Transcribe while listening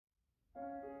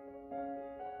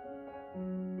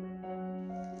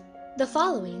The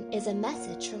following is a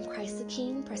message from Christ the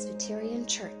King Presbyterian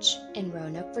Church in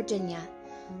Roanoke, Virginia.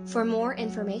 For more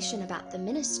information about the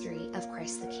ministry of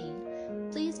Christ the King,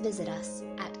 please visit us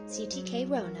at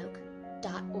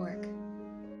ctkroanoke.org.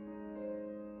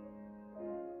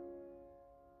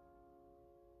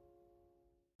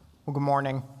 Well, good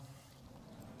morning.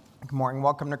 Good morning.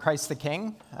 Welcome to Christ the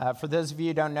King. For those of you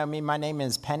who don't know me, my name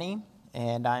is Penny,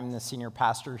 and I'm the senior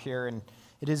pastor here, and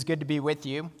it is good to be with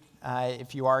you.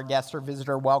 If you are a guest or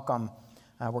visitor, welcome.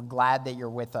 We're glad that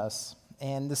you're with us.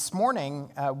 And this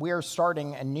morning, we are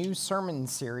starting a new sermon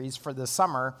series for the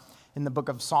summer in the book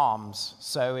of Psalms.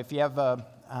 So if you have a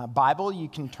Bible, you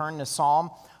can turn to Psalm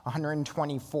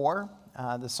 124.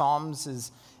 The Psalms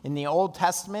is in the Old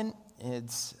Testament.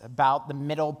 It's about the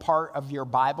middle part of your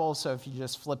Bible, so if you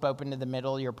just flip open to the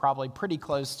middle, you're probably pretty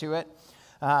close to it.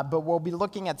 But we'll be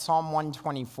looking at Psalm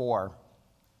 124.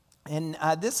 And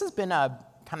this has been a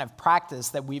kind of practice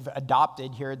that we've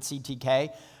adopted here at CTK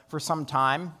for some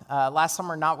time. Last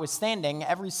summer notwithstanding,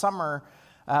 every summer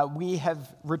we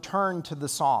have returned to the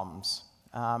Psalms.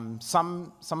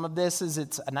 Some of this is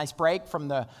it's a nice break from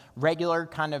the regular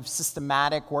kind of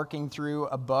systematic working through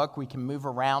a book. We can move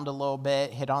around a little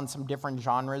bit, hit on some different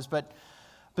genres. But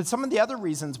some of the other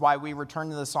reasons why we return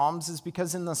to the Psalms is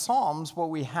because in the Psalms, what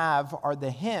we have are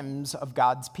the hymns of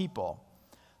God's people.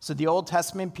 So the Old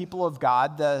Testament people of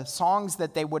God, the songs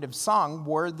that they would have sung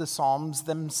were the Psalms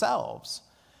themselves.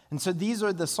 And so these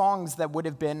are the songs that would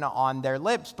have been on their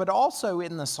lips. But also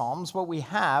in the Psalms, what we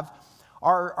have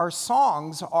are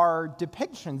songs, are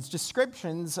depictions,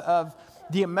 descriptions of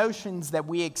the emotions that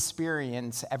we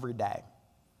experience every day.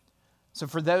 So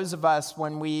for those of us,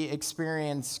 when we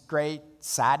experience great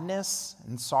sadness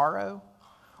and sorrow,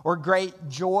 or great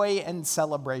joy and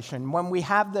celebration, when we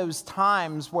have those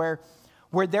times where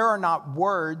there are not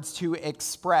words to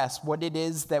express what it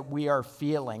is that we are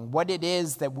feeling, what it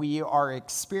is that we are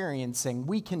experiencing,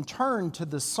 we can turn to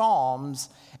the Psalms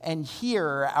and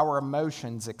hear our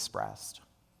emotions expressed.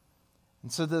 And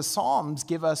so the Psalms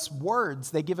give us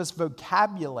words, they give us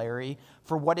vocabulary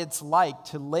for what it's like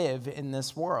to live in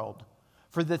this world,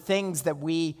 for the things that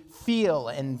we feel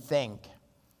and think.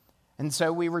 And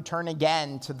so we return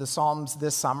again to the Psalms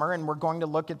this summer, and we're going to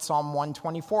look at Psalm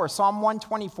 124. Psalm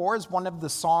 124 is one of the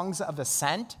songs of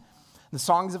ascent. The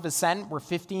songs of ascent were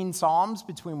 15 psalms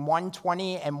between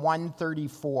 120 and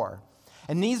 134.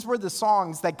 And these were the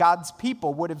songs that God's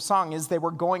people would have sung as they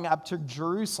were going up to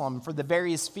Jerusalem for the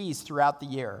various feasts throughout the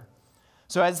year.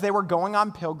 So as they were going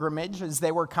on pilgrimage, as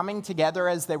they were coming together,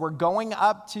 as they were going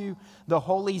up to the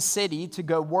holy city to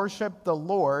go worship the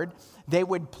Lord, they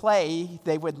would play,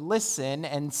 they would listen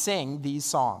and sing these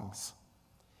songs.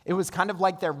 It was kind of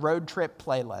like their road trip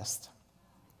playlist,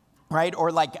 right?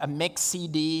 Or like a mix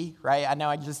CD, right? I know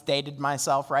I just dated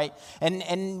myself, right?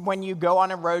 And when you go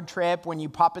on a road trip, when you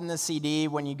pop in the CD,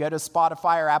 when you go to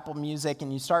Spotify or Apple Music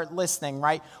and you start listening,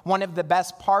 right? One of the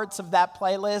best parts of that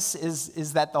playlist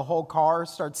is that the whole car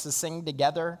starts to sing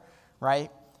together, right?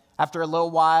 After a little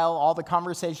while, all the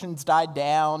conversations died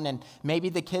down, and maybe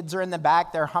the kids are in the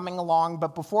back, they're humming along,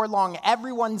 but before long,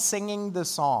 everyone's singing the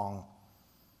song.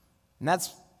 And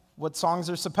that's what songs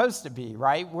are supposed to be,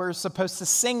 right? We're supposed to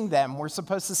sing them. We're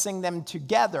supposed to sing them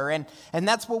together. And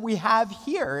that's what we have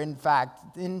here, in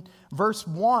fact. In verse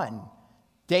 1,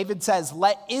 David says,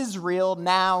 "Let Israel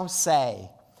now say."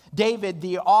 David,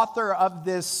 the author of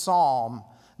this psalm,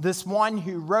 this one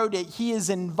who wrote it, he is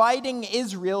inviting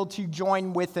Israel to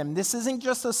join with him. This isn't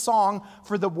just a song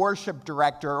for the worship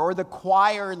director or the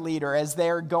choir leader as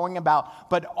they are going about,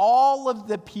 but all of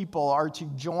the people are to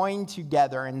join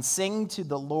together and sing to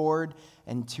the Lord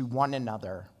and to one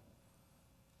another.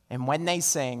 And when they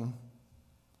sing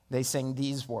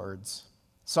these words.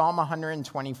 Psalm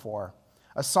 124,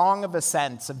 a song of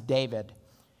ascents of David.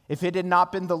 If it had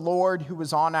not been the Lord who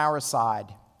was on our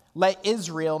side. Let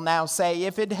Israel now say,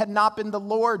 if it had not been the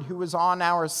Lord who was on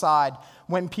our side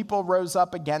when people rose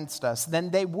up against us,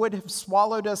 then they would have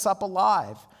swallowed us up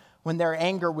alive when their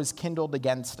anger was kindled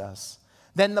against us.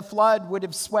 Then the flood would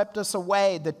have swept us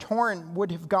away, the torrent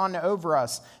would have gone over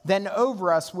us, then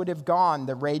over us would have gone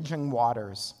the raging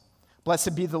waters.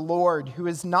 Blessed be the Lord who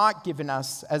has not given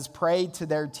us as prey to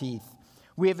their teeth.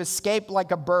 We have escaped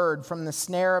like a bird from the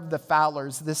snare of the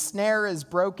fowlers. The snare is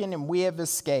broken and we have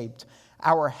escaped.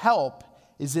 Our help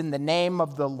is in the name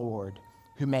of the Lord,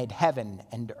 who made heaven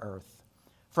and earth.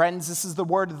 Friends, this is the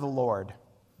word of the Lord.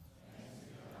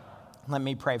 Let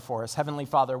me pray for us. Heavenly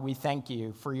Father, we thank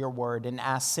you for your word and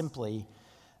ask simply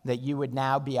that you would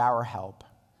now be our help,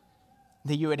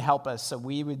 that you would help us so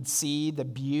we would see the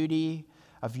beauty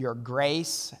of your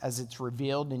grace as it's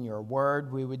revealed in your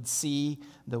word. We would see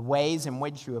the ways in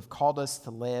which you have called us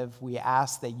to live. We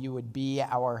ask that you would be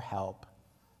our help.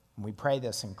 And we pray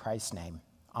this in Christ's name.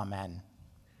 Amen.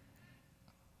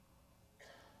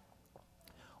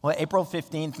 Well, April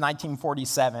 15th,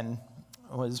 1947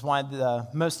 was one of the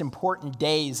most important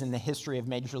days in the history of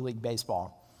Major League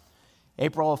Baseball.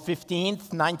 April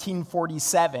 15th,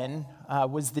 1947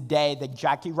 was the day that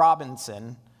Jackie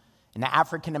Robinson, an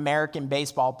African-American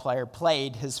baseball player,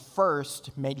 played his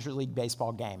first Major League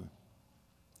Baseball game.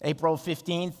 April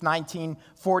 15th,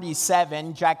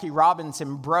 1947, Jackie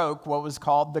Robinson broke what was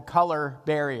called the color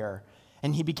barrier,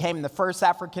 and he became the first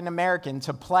African-American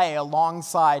to play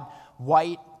alongside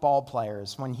white ball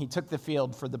players when he took the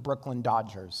field for the Brooklyn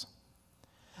Dodgers.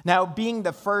 Now, being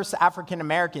the first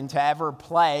African-American to ever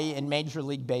play in Major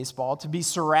League Baseball, to be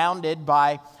surrounded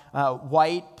by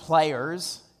white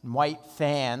players and white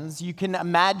fans, you can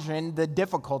imagine the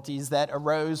difficulties that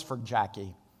arose for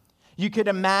Jackie. You could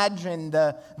imagine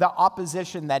the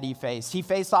opposition that he faced. He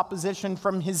faced opposition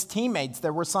from his teammates.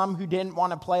 There were some who didn't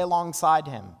want to play alongside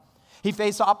him. He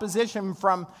faced opposition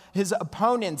from his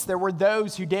opponents. There were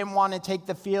those who didn't want to take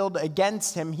the field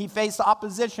against him. He faced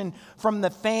opposition from the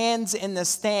fans in the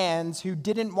stands who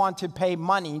didn't want to pay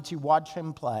money to watch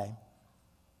him play.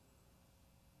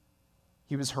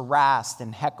 He was harassed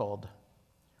and heckled.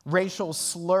 Racial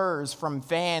slurs from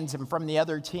fans and from the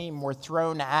other team were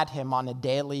thrown at him on a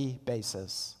daily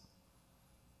basis.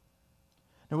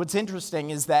 Now, what's interesting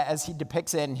is that as he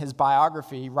depicts it in his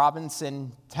biography,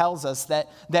 Robinson tells us that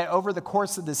over the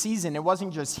course of the season, it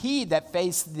wasn't just he that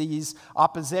faced these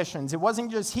oppositions. It wasn't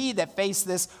just he that faced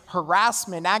this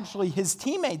harassment. Actually, his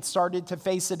teammates started to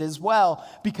face it as well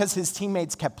because his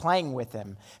teammates kept playing with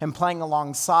him and playing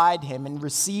alongside him and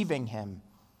receiving him.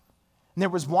 And there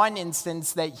was one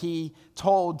instance that he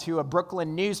told to a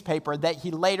Brooklyn newspaper that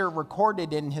he later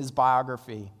recorded in his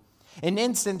biography. An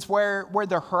instance where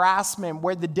the harassment,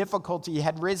 where the difficulty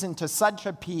had risen to such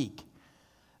a peak.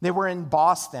 They were in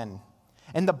Boston,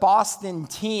 and the Boston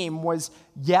team was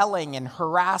yelling and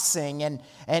harassing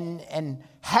and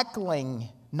heckling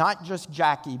not just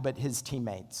Jackie, but his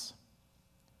teammates.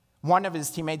 One of his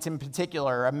teammates in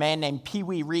particular, a man named Pee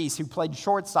Wee Reese, who played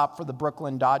shortstop for the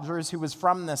Brooklyn Dodgers, who was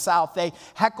from the South, they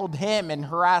heckled him and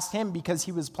harassed him because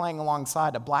he was playing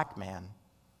alongside a black man.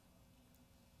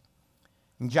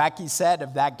 And Jackie said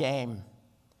of that game,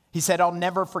 he said, "I'll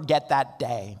never forget that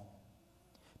day.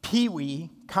 Pee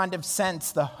Wee kind of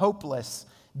sensed the hopeless,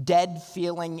 dead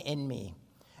feeling in me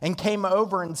and came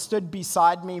over and stood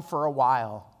beside me for a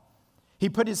while. He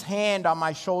put his hand on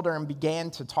my shoulder and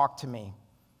began to talk to me.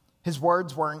 His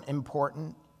words weren't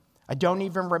important. I don't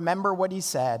even remember what he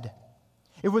said.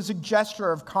 It was a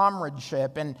gesture of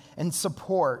comradeship and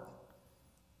support.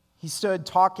 He stood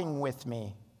talking with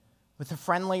me, with a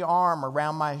friendly arm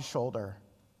around my shoulder.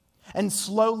 And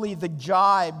slowly the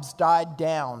jibes died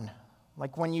down,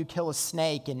 like when you kill a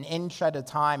snake an inch at a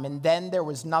time, and then there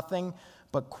was nothing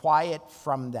but quiet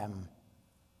from them.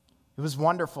 It was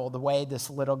wonderful the way this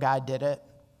little guy did it.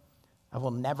 I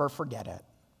will never forget it."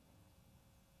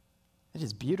 It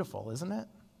is beautiful, isn't it?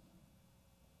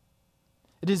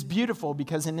 It is beautiful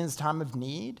because in his time of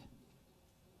need,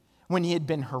 when he had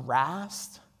been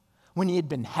harassed, when he had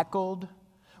been heckled,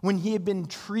 when he had been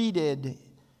treated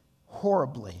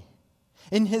horribly,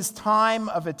 in his time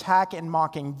of attack and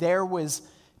mocking, there was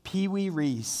Pee Wee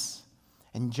Reese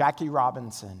and Jackie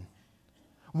Robinson,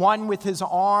 one with his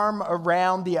arm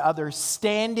around the other,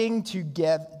 standing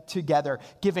together,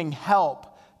 giving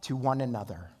help to one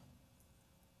another.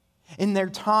 In their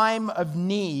time of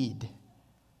need,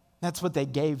 that's what they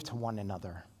gave to one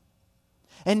another.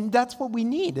 And that's what we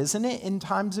need, isn't it, in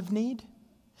times of need?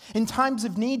 In times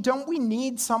of need, don't we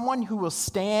need someone who will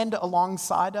stand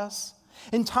alongside us?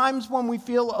 In times when we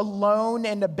feel alone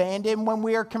and abandoned, when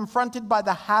we are confronted by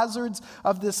the hazards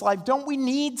of this life, don't we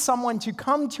need someone to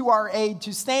come to our aid,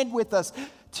 to stand with us,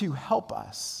 to help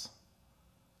us?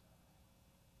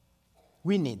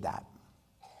 We need that.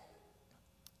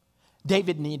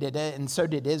 David needed it, and so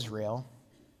did Israel.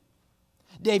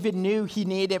 David knew he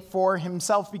needed it for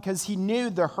himself because he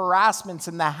knew the harassments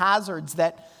and the hazards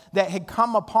that had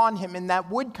come upon him and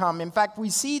that would come. In fact, we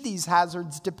see these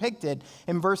hazards depicted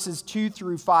in verses 2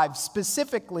 through 5.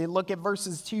 Specifically, look at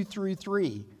verses 2 through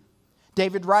 3.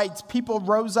 David writes, "People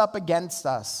rose up against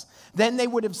us. Then they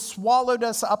would have swallowed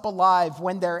us up alive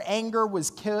when their anger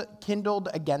was kindled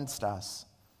against us.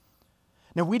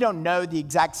 Now, we don't know the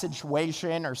exact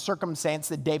situation or circumstance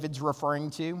that David's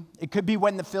referring to. It could be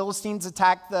when the Philistines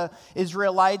attacked the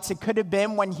Israelites. It could have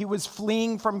been when he was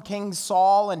fleeing from King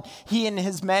Saul and he and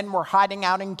his men were hiding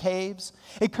out in caves.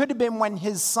 It could have been when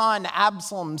his son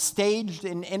Absalom staged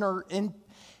an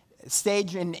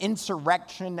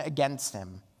insurrection against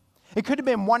him. It could have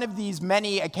been one of these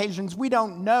many occasions. We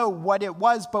don't know what it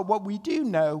was, but what we do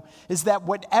know is that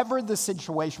whatever the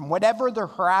situation, whatever the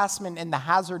harassment and the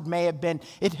hazard may have been,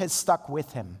 it has stuck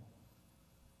with him.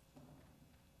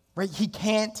 Right? He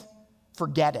can't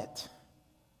forget it.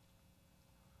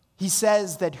 He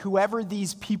says that whoever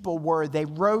these people were, they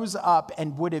rose up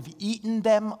and would have eaten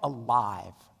them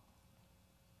alive.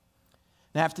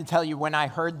 And I have to tell you, when I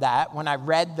heard that, when I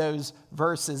read those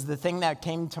verses, the thing that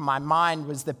came to my mind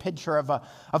was the picture of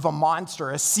a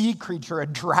monster, a sea creature, a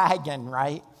dragon,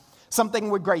 right? Something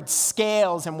with great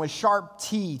scales and with sharp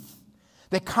teeth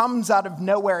that comes out of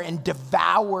nowhere and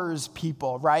devours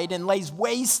people, right? And lays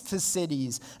waste to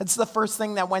cities. That's the first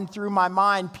thing that went through my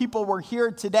mind. People were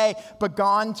here today, but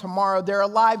gone tomorrow. They're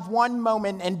alive one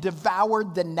moment and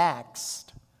devoured the next.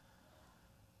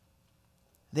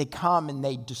 They come and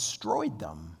they destroyed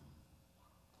them,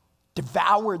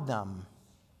 devoured them,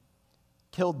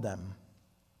 killed them.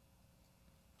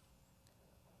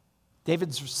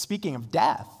 David's speaking of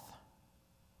death.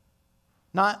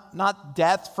 Not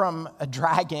death from a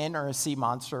dragon or a sea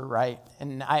monster, right?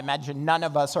 And I imagine none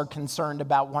of us are concerned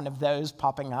about one of those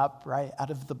popping up, right,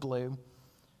 out of the blue.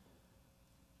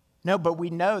 No, but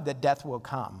we know that death will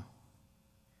come.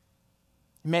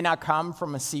 It may not come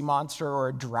from a sea monster or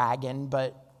a dragon,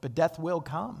 but death will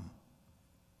come.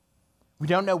 We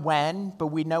don't know when, but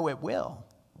we know it will.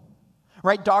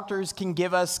 Right? Doctors can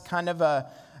give us kind of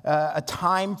a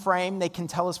time frame. They can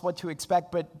tell us what to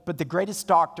expect, but the greatest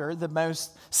doctor, the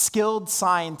most skilled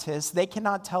scientist, they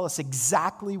cannot tell us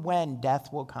exactly when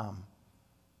death will come.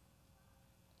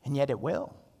 And yet it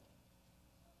will.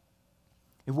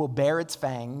 It will bear its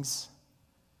fangs,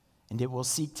 and it will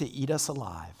seek to eat us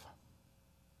alive.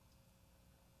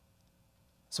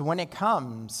 So when it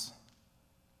comes,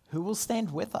 who will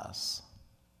stand with us?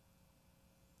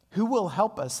 Who will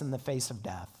help us in the face of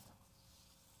death?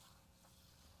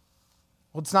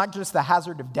 Well, it's not just the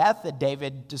hazard of death that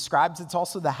David describes, it's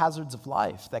also the hazards of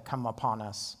life that come upon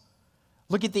us.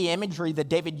 Look at the imagery that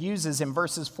David uses in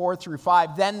verses 4 through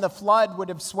 5. Then the flood would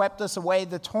have swept us away,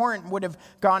 the torrent would have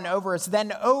gone over us,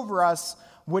 then over us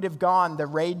would have gone the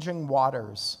raging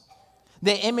waters.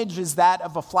 The image is that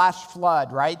of a flash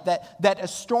flood, right? That a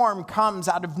storm comes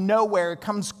out of nowhere, it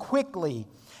comes quickly,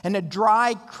 and a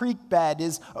dry creek bed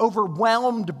is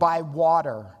overwhelmed by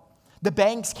water. The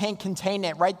banks can't contain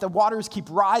it, right? The waters keep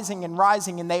rising and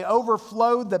rising, and they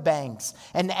overflow the banks,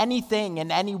 and anything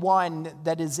and anyone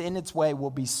that is in its way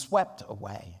will be swept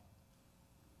away.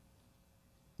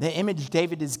 The image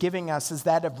David is giving us is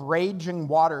that of raging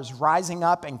waters rising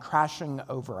up and crashing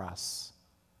over us.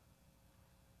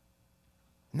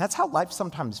 And that's how life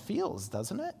sometimes feels,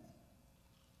 doesn't it?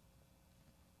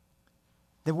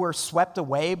 That we're swept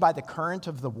away by the current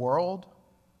of the world,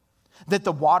 that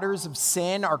the waters of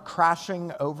sin are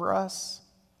crashing over us.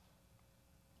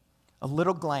 A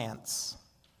little glance,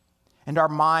 and our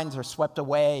minds are swept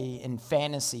away in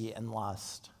fantasy and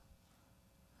lust.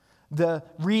 The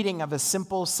reading of a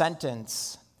simple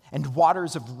sentence, and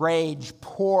waters of rage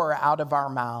pour out of our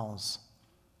mouths.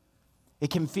 It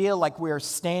can feel like we are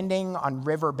standing on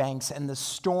riverbanks and the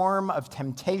storm of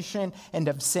temptation and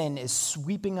of sin is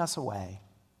sweeping us away.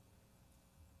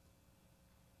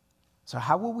 So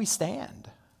how will we stand?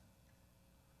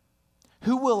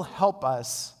 Who will help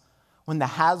us when the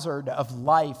hazard of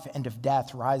life and of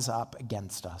death rise up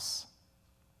against us?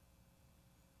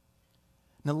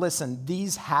 Now listen,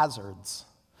 these hazards,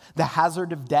 the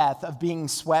hazard of death, of being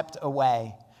swept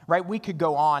away, right? We could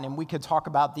go on and we could talk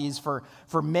about these for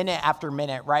minute after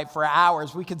minute, right? For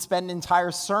hours. We could spend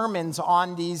entire sermons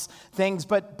on these things,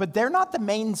 but they're not the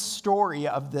main story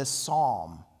of this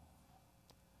psalm.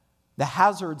 The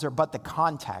hazards are but the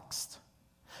context.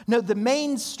 No, the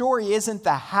main story isn't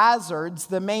the hazards.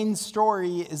 The main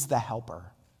story is the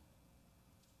helper.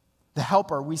 The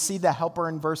helper, we see the helper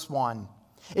in verse 1.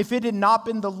 If it had not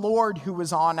been the Lord who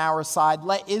was on our side,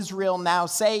 let Israel now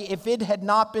say, if it had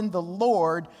not been the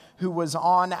Lord who was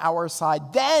on our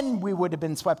side, then we would have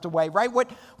been swept away, right?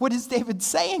 What is David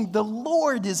saying? The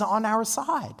Lord is on our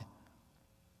side.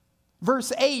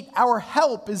 Verse 8, our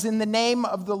help is in the name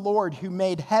of the Lord who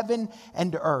made heaven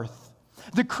and earth.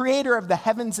 The creator of the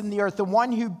heavens and the earth, the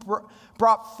one who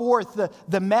brought forth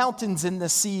the mountains and the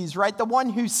seas, right? The one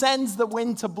who sends the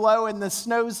wind to blow and the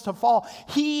snows to fall.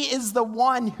 He is the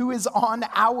one who is on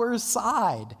our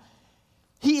side.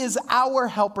 He is our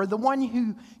helper, the one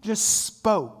who just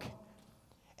spoke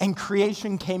and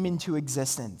creation came into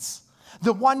existence.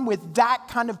 The one with that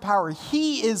kind of power.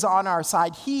 He is on our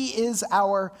side. He is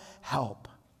our help.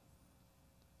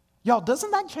 Y'all,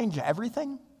 doesn't that change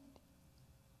everything?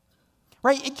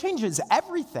 Right? It changes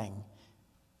everything.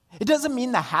 It doesn't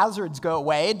mean the hazards go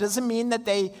away. It doesn't mean that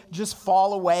they just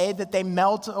fall away, that they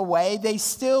melt away. They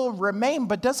still remain,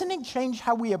 but doesn't it change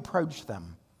how we approach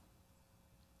them?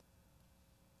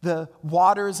 The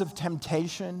waters of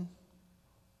temptation,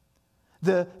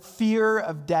 the fear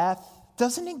of death,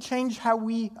 doesn't it change how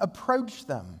we approach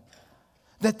them?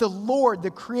 That the Lord, the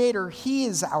Creator, He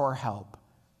is our help.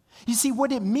 You see,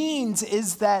 what it means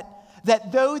is that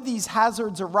though these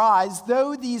hazards arise,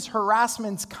 though these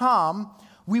harassments come,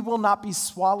 we will not be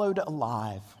swallowed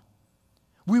alive.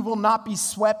 We will not be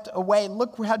swept away.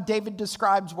 Look how David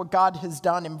describes what God has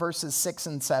done in verses 6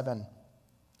 and 7.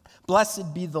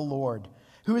 Blessed be the Lord,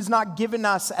 who has not given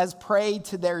us as prey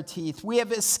to their teeth. We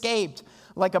have escaped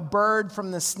like a bird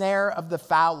from the snare of the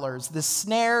fowlers. The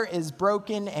snare is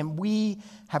broken and we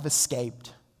have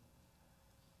escaped.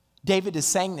 David is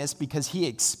saying this because he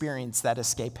experienced that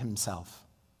escape himself.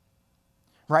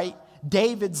 Right?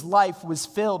 David's life was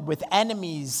filled with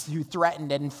enemies who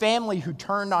threatened and family who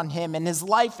turned on him and his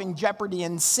life in jeopardy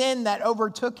and sin that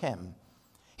overtook him.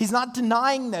 He's not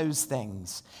denying those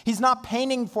things. He's not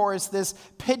painting for us this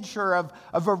picture of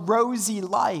a rosy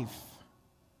life.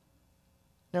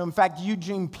 No, in fact,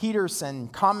 Eugene Peterson,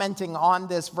 commenting on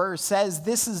this verse, says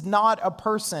this is not a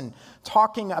person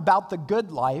talking about the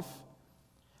good life,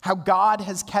 how God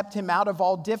has kept him out of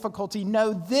all difficulty.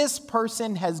 No, this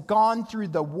person has gone through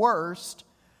the worst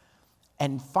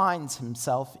and finds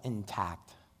himself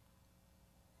intact.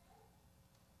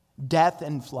 Death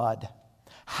and flood,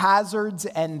 hazards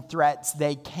and threats,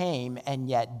 they came, and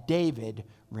yet David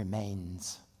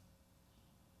remains.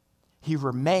 He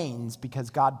remains because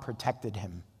God protected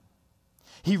him.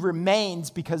 He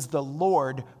remains because the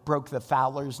Lord broke the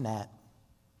fowler's net.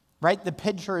 Right? The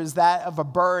picture is that of a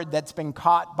bird that's been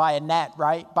caught by a net,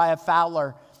 right? By a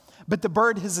fowler. But the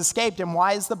bird has escaped. And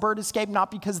why has the bird escaped?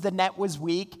 Not because the net was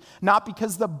weak. Not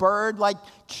because the bird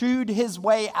chewed his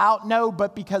way out. No,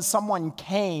 but because someone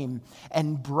came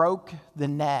and broke the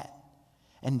net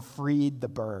and freed the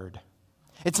bird.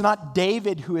 It's not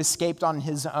David who escaped on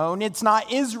his own. It's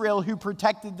not Israel who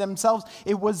protected themselves.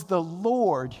 It was the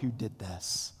Lord who did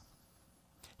this.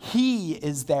 He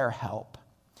is their help.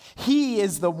 He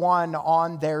is the one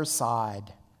on their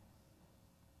side.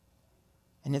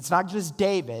 And it's not just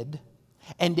David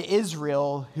and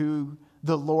Israel who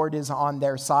the Lord is on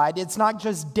their side. It's not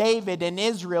just David and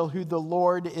Israel who the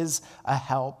Lord is a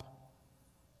help.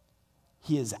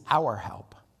 He is our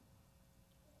help.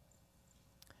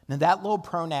 Now that little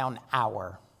pronoun,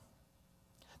 our,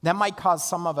 that might cause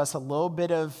some of us a little bit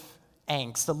of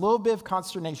angst, a little bit of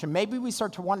consternation. Maybe we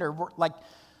start to wonder,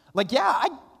 yeah,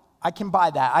 I can buy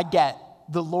that. I get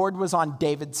the Lord was on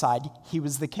David's side. He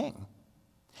was the king.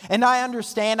 And I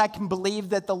understand, I can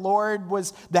believe that the Lord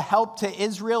was the help to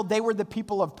Israel. They were the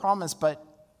people of promise, but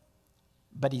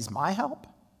he's my help?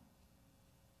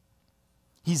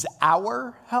 He's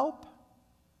our help?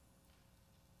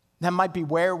 That might be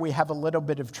where we have a little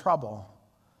bit of trouble.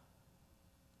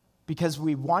 Because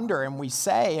we wonder and we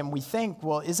say and we think,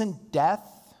 well, isn't death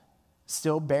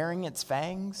still bearing its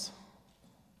fangs?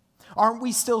 Aren't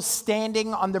we still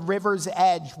standing on the river's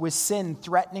edge with sin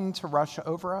threatening to rush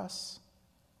over us?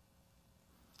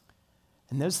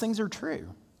 And those things are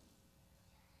true.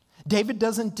 David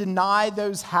doesn't deny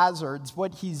those hazards.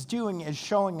 What he's doing is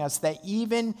showing us that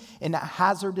even in a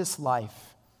hazardous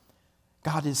life,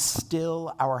 God is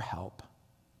still our help.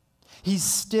 He's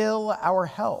still our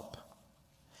help.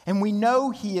 And we know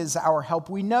he is our help.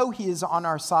 We know he is on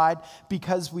our side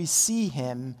because we see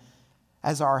him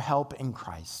as our help in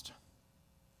Christ.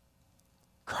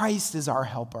 Christ is our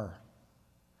helper.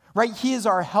 Right? He is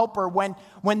our helper when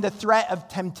the threat of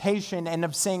temptation and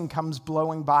of sin comes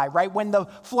blowing by. Right? When the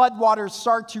floodwaters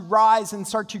start to rise and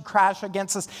start to crash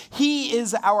against us, he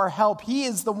is our help. He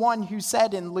is the one who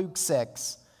said in Luke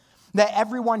 6 that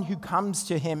everyone who comes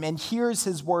to him and hears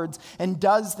his words and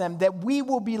does them, that we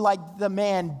will be like the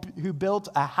man who built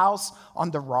a house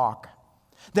on the rock.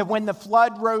 That when the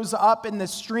flood rose up and the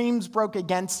streams broke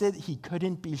against it, he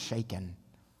couldn't be shaken.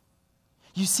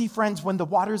 You see, friends, when the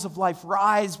waters of life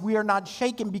rise, we are not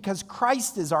shaken because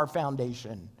Christ is our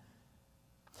foundation.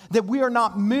 That we are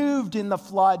not moved in the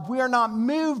flood. We are not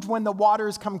moved when the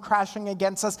waters come crashing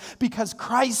against us because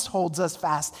Christ holds us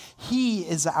fast. He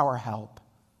is our help.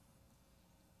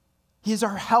 He is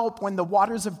our help when the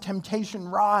waters of temptation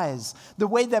rise. The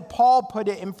way that Paul put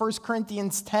it in 1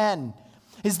 Corinthians 10,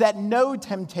 is that no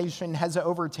temptation has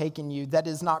overtaken you that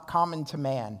is not common to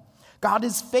man. God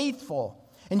is faithful,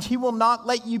 and he will not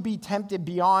let you be tempted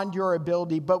beyond your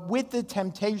ability, but with the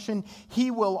temptation,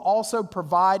 he will also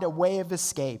provide a way of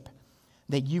escape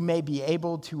that you may be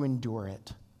able to endure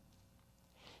it.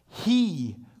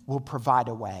 He will provide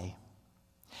a way.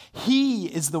 He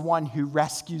is the one who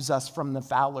rescues us from the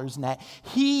fowler's net.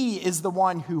 He is the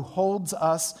one who holds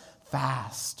us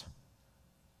fast.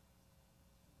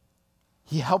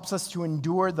 He helps us to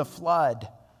endure the flood,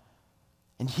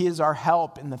 and he is our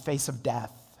help in the face of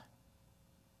death.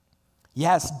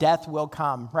 Yes, death will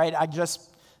come, right? I just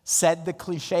said the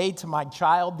cliche to my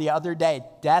child the other day,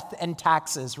 death and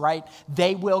taxes, right?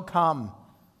 They will come.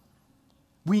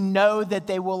 We know that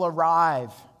they will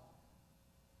arrive.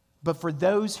 But for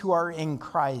those who are in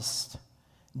Christ,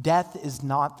 death is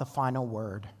not the final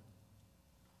word.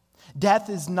 Death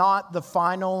is not the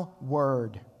final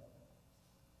word.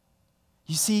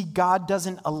 You see, God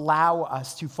doesn't allow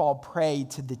us to fall prey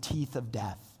to the teeth of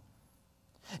death.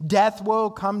 Death will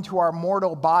come to our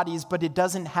mortal bodies, but it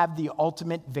doesn't have the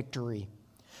ultimate victory.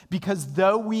 Because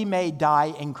though we may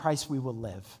die, in Christ we will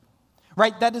live.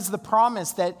 Right? That is the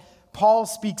promise that Paul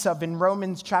speaks of in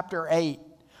Romans chapter 8.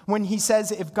 When he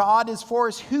says, if God is for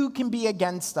us, who can be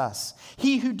against us?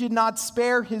 He who did not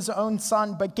spare his own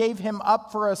son, but gave him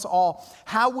up for us all,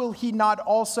 how will he not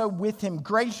also with him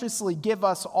graciously give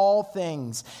us all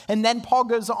things? And then Paul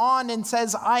goes on and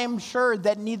says, I am sure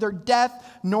that neither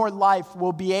death nor life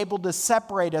will be able to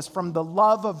separate us from the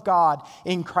love of God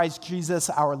in Christ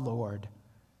Jesus our Lord.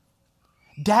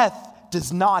 Death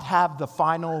does not have the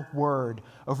final word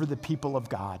over the people of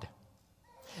God.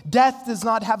 Death does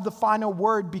not have the final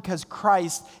word because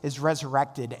Christ is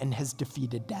resurrected and has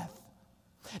defeated death.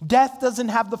 Death doesn't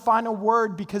have the final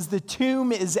word because the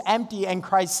tomb is empty and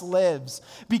Christ lives.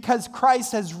 Because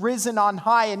Christ has risen on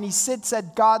high and he sits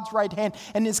at God's right hand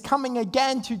and is coming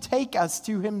again to take us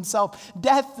to himself.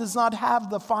 Death does not have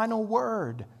the final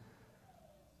word.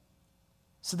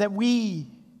 So that we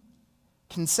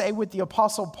can say with the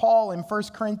Apostle Paul in 1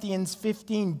 Corinthians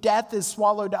 15, death is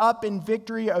swallowed up in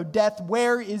victory. O death,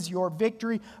 where is your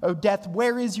victory? O death,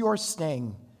 where is your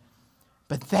sting?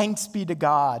 But thanks be to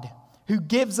God who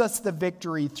gives us the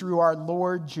victory through our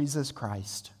Lord Jesus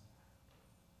Christ.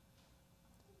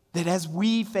 That as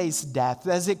we face death,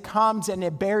 as it comes and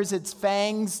it bears its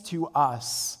fangs to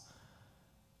us,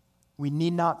 we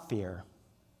need not fear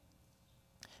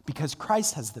because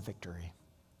Christ has the victory.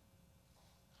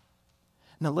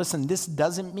 Now listen, this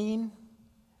doesn't mean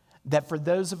that for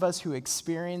those of us who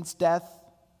experience death,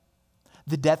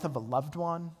 the death of a loved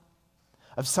one,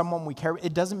 of someone we care,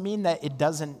 it doesn't mean that it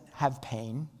doesn't have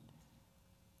pain.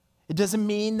 It doesn't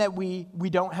mean that we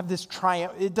don't have this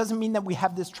it doesn't mean that we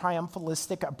have this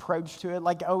triumphalistic approach to it,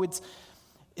 like, oh,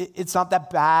 it's not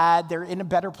that bad, they're in a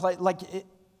better place.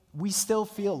 We still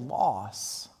feel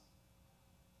loss.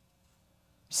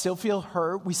 We still feel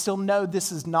hurt. We still know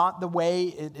this is not the way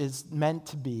it is meant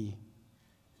to be.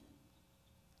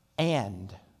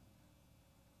 And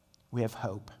we have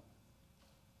hope.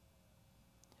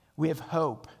 We have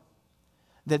hope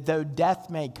that though death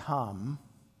may come,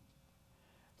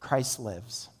 Christ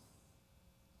lives.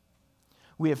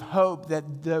 We have hope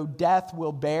that though death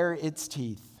will bear its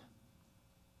teeth,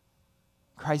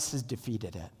 Christ has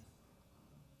defeated it.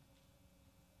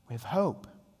 We have hope.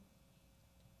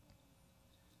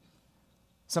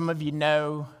 Some of you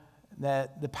know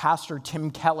that the pastor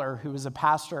Tim Keller, who was a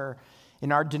pastor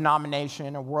in our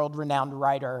denomination, a world-renowned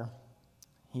writer,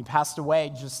 he passed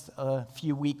away just a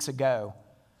few weeks ago.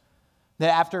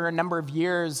 That after a number of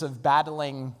years of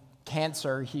battling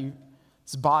cancer,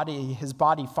 his body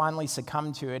finally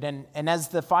succumbed to it. And as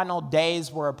the final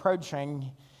days were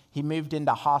approaching, he moved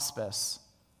into hospice.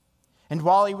 And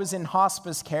while he was in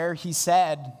hospice care, he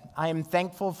said, I am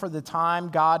thankful for the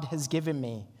time God has given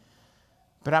me.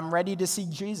 But I'm ready to see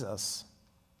Jesus.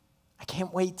 I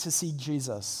can't wait to see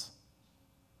Jesus.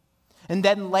 And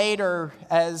then later,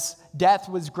 as death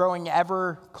was growing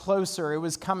ever closer, it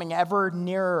was coming ever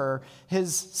nearer,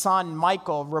 his son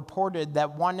Michael reported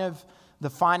that one of the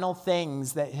final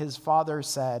things that his father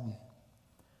said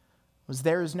was,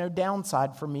 there is no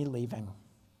downside for me leaving,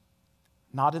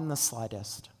 not in the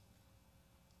slightest.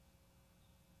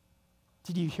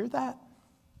 Did you hear that?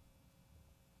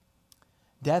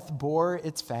 Death bore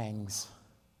its fangs,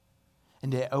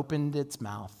 and it opened its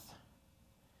mouth.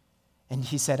 And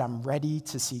he said, I'm ready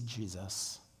to see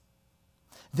Jesus.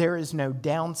 There is no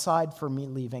downside for me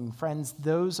leaving. Friends,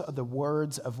 those are the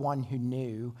words of one who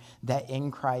knew that in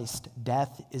Christ,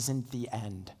 death isn't the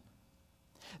end.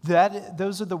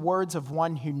 Those are the words of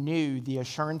one who knew the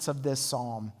assurance of this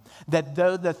psalm, that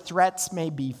though the threats may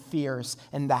be fierce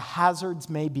and the hazards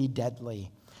may be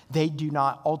deadly, they do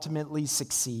not ultimately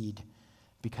succeed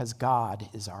because God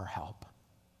is our help.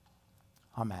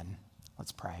 Amen.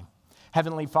 Let's pray.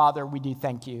 Heavenly Father, we do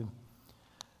thank you.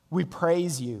 We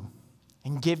praise you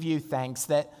and give you thanks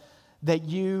that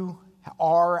you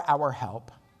are our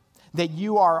help, that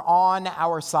you are on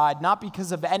our side, not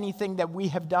because of anything that we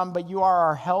have done, but you are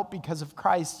our help because of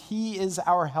Christ. He is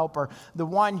our helper, the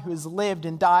one who has lived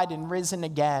and died and risen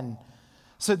again,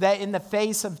 so that in the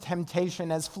face of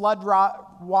temptation, as flood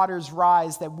waters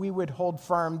rise, that we would hold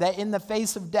firm, that in the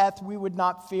face of death, we would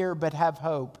not fear but have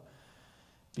hope,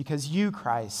 because you,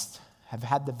 Christ, have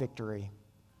had the victory.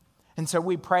 And so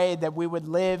we pray that we would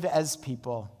live as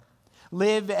people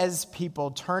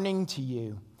turning to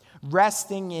you,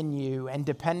 resting in you and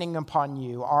depending upon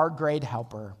you, our great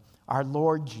helper, our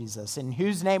Lord Jesus, in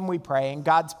whose name we pray. And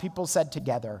God's people said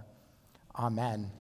together, Amen.